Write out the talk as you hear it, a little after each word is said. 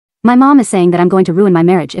My mom is saying that I'm going to ruin my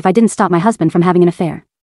marriage if I didn't stop my husband from having an affair.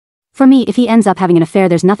 For me, if he ends up having an affair,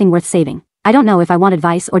 there's nothing worth saving. I don't know if I want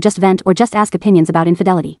advice or just vent or just ask opinions about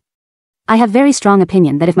infidelity. I have very strong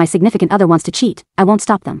opinion that if my significant other wants to cheat, I won't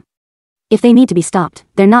stop them. If they need to be stopped,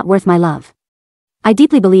 they're not worth my love. I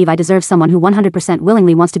deeply believe I deserve someone who 100%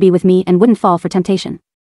 willingly wants to be with me and wouldn't fall for temptation.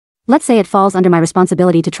 Let's say it falls under my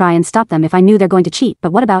responsibility to try and stop them if I knew they're going to cheat,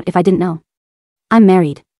 but what about if I didn't know? I'm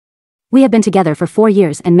married. We have been together for 4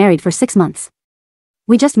 years and married for 6 months.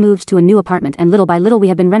 We just moved to a new apartment and little by little we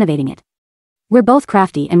have been renovating it. We're both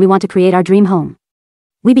crafty and we want to create our dream home.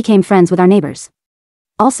 We became friends with our neighbors.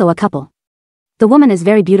 Also a couple. The woman is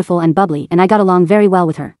very beautiful and bubbly and I got along very well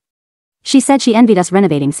with her. She said she envied us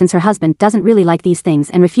renovating since her husband doesn't really like these things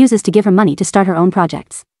and refuses to give her money to start her own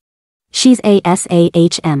projects. She's a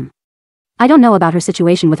SAHM. I don't know about her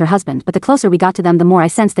situation with her husband, but the closer we got to them the more I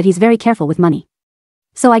sensed that he's very careful with money.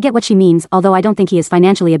 So I get what she means, although I don't think he is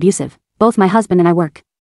financially abusive. Both my husband and I work.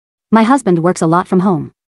 My husband works a lot from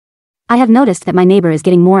home. I have noticed that my neighbor is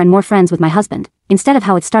getting more and more friends with my husband, instead of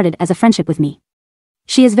how it started as a friendship with me.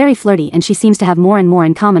 She is very flirty and she seems to have more and more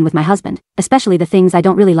in common with my husband, especially the things I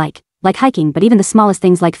don't really like hiking, but even the smallest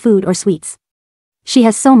things like food or sweets. She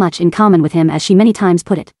has so much in common with him, as she many times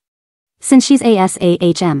put it. Since she's a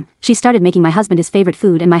SAHM, she started making my husband his favorite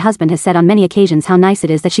food and my husband has said on many occasions how nice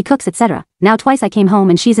it is that she cooks, etc. Now twice I came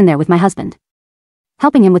home and she's in there with my husband,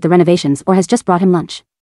 helping him with the renovations or has just brought him lunch.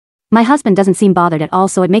 My husband doesn't seem bothered at all,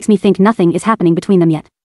 so it makes me think nothing is happening between them yet.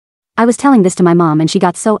 I was telling this to my mom and she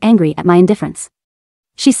got so angry at my indifference.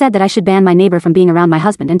 She said that I should ban my neighbor from being around my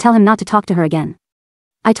husband and tell him not to talk to her again.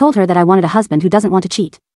 I told her that I wanted a husband who doesn't want to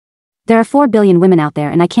cheat. There are 4 billion women out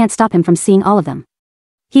there and I can't stop him from seeing all of them.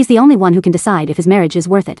 He's the only one who can decide if his marriage is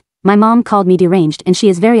worth it. My mom called me deranged and she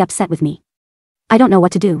is very upset with me. I don't know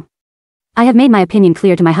what to do. I have made my opinion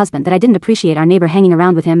clear to my husband that I didn't appreciate our neighbor hanging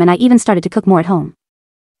around with him and I even started to cook more at home.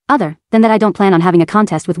 Other than that, I don't plan on having a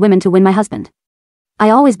contest with women to win my husband.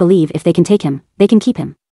 I always believe if they can take him, they can keep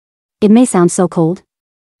him. It may sound so cold.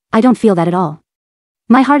 I don't feel that at all.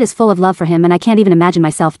 My heart is full of love for him and I can't even imagine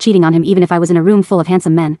myself cheating on him even if I was in a room full of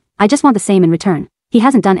handsome men. I just want the same in return. He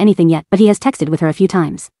hasn't done anything yet, but he has texted with her a few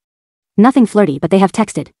times. Nothing flirty, but they have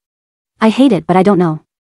texted. I hate it, but I don't know.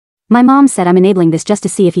 My mom said I'm enabling this just to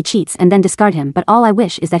see if he cheats and then discard him, but all I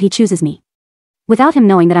wish is that he chooses me. Without him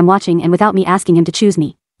knowing that I'm watching and without me asking him to choose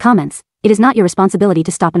me. Comments: it is not your responsibility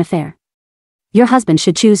to stop an affair. Your husband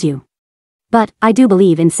should choose you. But I do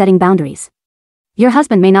believe in setting boundaries. Your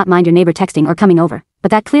husband may not mind your neighbor texting or coming over,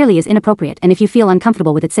 but that clearly is inappropriate, and if you feel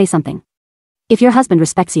uncomfortable with it, say something. If your husband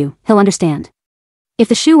respects you, he'll understand. If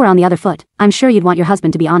the shoe were on the other foot, I'm sure you'd want your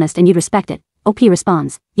husband to be honest and you'd respect it. OP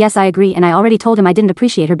responds: yes, I agree, and I already told him I didn't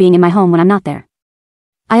appreciate her being in my home when I'm not there.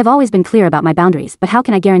 I have always been clear about my boundaries, but how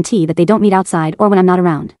can I guarantee that they don't meet outside or when I'm not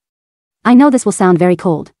around? I know this will sound very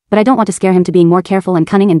cold, but I don't want to scare him to being more careful and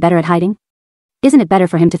cunning and better at hiding. Isn't it better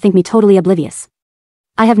for him to think me totally oblivious?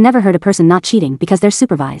 I have never heard a person not cheating because they're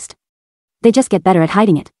supervised. They just get better at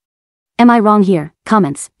hiding it. Am I wrong here?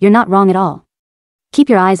 Comments: you're not wrong at all. Keep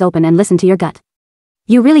your eyes open and listen to your gut.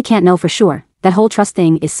 You really can't know for sure. That whole trust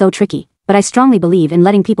thing is so tricky, but I strongly believe in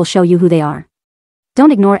letting people show you who they are.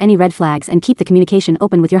 Don't ignore any red flags and keep the communication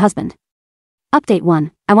open with your husband. Update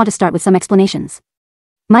 1. I want to start with some explanations.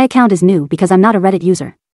 My account is new because I'm not a Reddit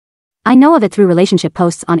user. I know of it through relationship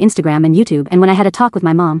posts on Instagram and YouTube, and when I had a talk with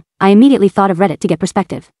my mom, I immediately thought of Reddit to get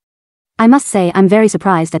perspective. I must say I'm very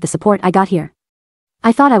surprised at the support I got here.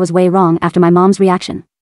 I thought I was way wrong after my mom's reaction.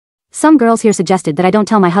 Some girls here suggested that I don't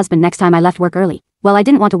tell my husband next time I left work early. Well, I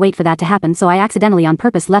didn't want to wait for that to happen, so I accidentally on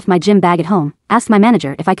purpose left my gym bag at home, asked my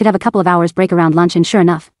manager if I could have a couple of hours break around lunch, and sure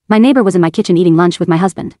enough, my neighbor was in my kitchen eating lunch with my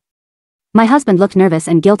husband. My husband looked nervous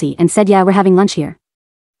and guilty and said, yeah, we're having lunch here.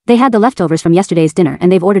 They had the leftovers from yesterday's dinner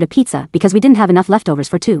and they've ordered a pizza because we didn't have enough leftovers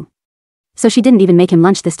for 2. So she didn't even make him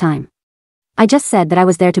lunch this time. I just said that I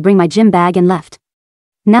was there to bring my gym bag and left.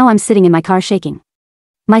 Now I'm sitting in my car shaking.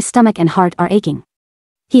 My stomach and heart are aching.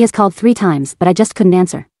 He has called 3 times, but I just couldn't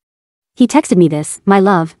answer. He texted me this: my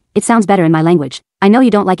love, it sounds better in my language. I know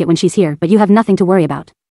you don't like it when she's here, but you have nothing to worry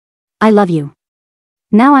about. I love you.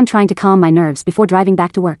 Now I'm trying to calm my nerves before driving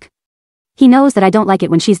back to work. He knows that I don't like it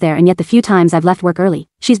when she's there, and yet the few times I've left work early,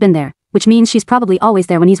 she's been there, which means she's probably always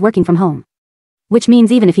there when he's working from home. Which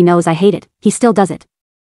means even if he knows I hate it, he still does it.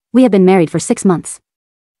 We have been married for 6 months.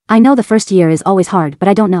 I know the first year is always hard, but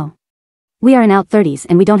I don't know. We are in our 30s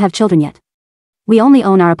and we don't have children yet. We only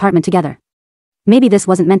own our apartment together. Maybe this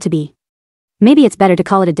wasn't meant to be. Maybe it's better to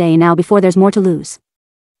call it a day now before there's more to lose.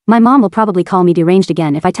 My mom will probably call me deranged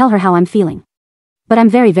again if I tell her how I'm feeling. But I'm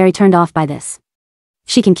very, very turned off by this.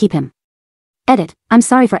 She can keep him. Edit, I'm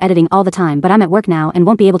sorry for editing all the time, but I'm at work now and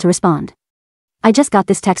won't be able to respond. I just got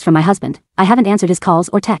this text from my husband. I haven't answered his calls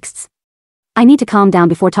or texts. I need to calm down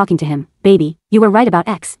before talking to him. Baby, you were right about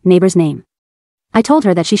X, neighbor's name. I told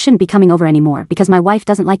her that she shouldn't be coming over anymore because my wife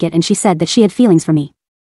doesn't like it and she said that she had feelings for me.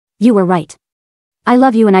 You were right. I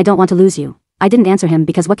love you and I don't want to lose you. I didn't answer him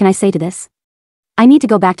because what can I say to this? I need to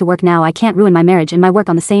go back to work now. I can't ruin my marriage and my work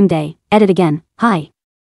on the same day. Edit again. Hi.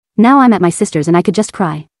 Now I'm at my sister's and I could just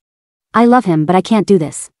cry. I love him but I can't do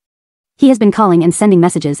this. He has been calling and sending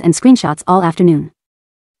messages and screenshots all afternoon.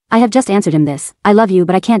 I have just answered him this. I love you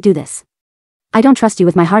but I can't do this. I don't trust you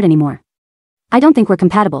with my heart anymore. I don't think we're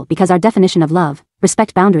compatible because our definition of love,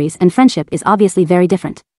 respect, boundaries, and friendship is obviously very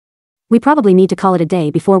different. We probably need to call it a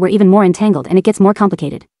day before we're even more entangled and it gets more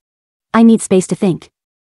complicated. I need space to think.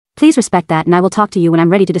 Please respect that and I will talk to you when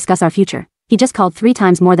I'm ready to discuss our future. He just called 3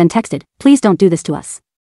 times more than texted. Please don't do this to us.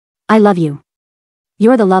 I love you.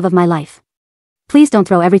 You're the love of my life. Please don't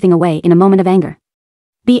throw everything away in a moment of anger.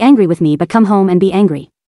 Be angry with me but come home and be angry.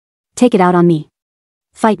 Take it out on me.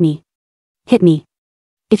 Fight me. Hit me.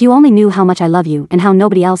 If you only knew how much I love you and how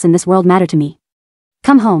nobody else in this world mattered to me.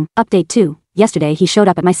 Come home. Update 2. Yesterday he showed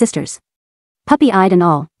up at my sister's. Puppy-eyed and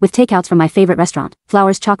all, with takeouts from my favorite restaurant,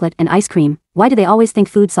 flowers, chocolate, and ice cream. Why do they always think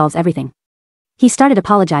food solves everything? He started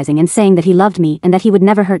apologizing and saying that he loved me and that he would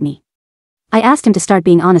never hurt me. I asked him to start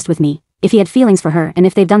being honest with me, if he had feelings for her and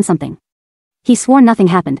if they've done something. He swore nothing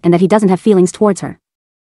happened and that he doesn't have feelings towards her.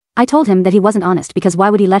 I told him that he wasn't honest because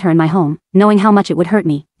why would he let her in my home, knowing how much it would hurt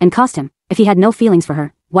me, and cost him, if he had no feelings for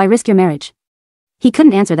her, why risk your marriage? He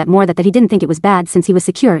couldn't answer that more that he didn't think it was bad since he was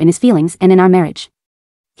secure in his feelings and in our marriage.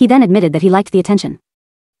 He then admitted that he liked the attention.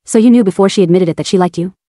 So you knew before she admitted it that she liked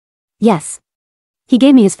you? Yes. He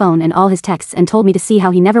gave me his phone and all his texts and told me to see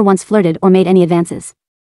how he never once flirted or made any advances.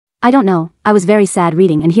 I don't know, I was very sad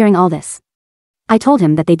reading and hearing all this. I told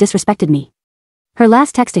him that they disrespected me. Her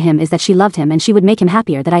last text to him is that she loved him and she would make him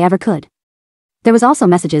happier than I ever could. There was also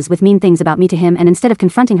messages with mean things about me to him and instead of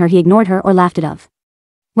confronting her he ignored her or laughed it off.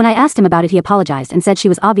 When I asked him about it he apologized and said she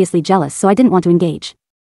was obviously jealous so I didn't want to engage.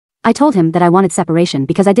 I told him that I wanted separation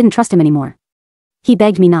because I didn't trust him anymore. He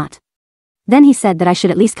begged me not. Then he said that I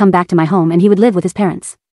should at least come back to my home and he would live with his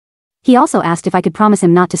parents. He also asked if I could promise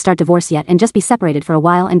him not to start divorce yet and just be separated for a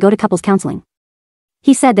while and go to couples counseling.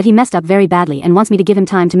 He said that he messed up very badly and wants me to give him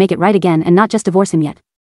time to make it right again and not just divorce him yet.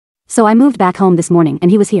 So I moved back home this morning and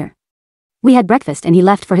he was here. We had breakfast and he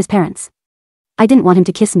left for his parents. I didn't want him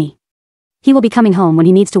to kiss me. He will be coming home when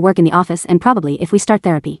he needs to work in the office and probably if we start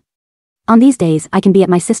therapy. On these days I can be at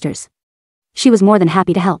my sister's. She was more than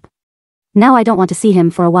happy to help. Now I don't want to see him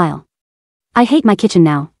for a while. I hate my kitchen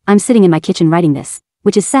now. I'm sitting in my kitchen writing this,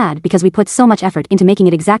 which is sad because we put so much effort into making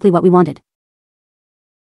it exactly what we wanted.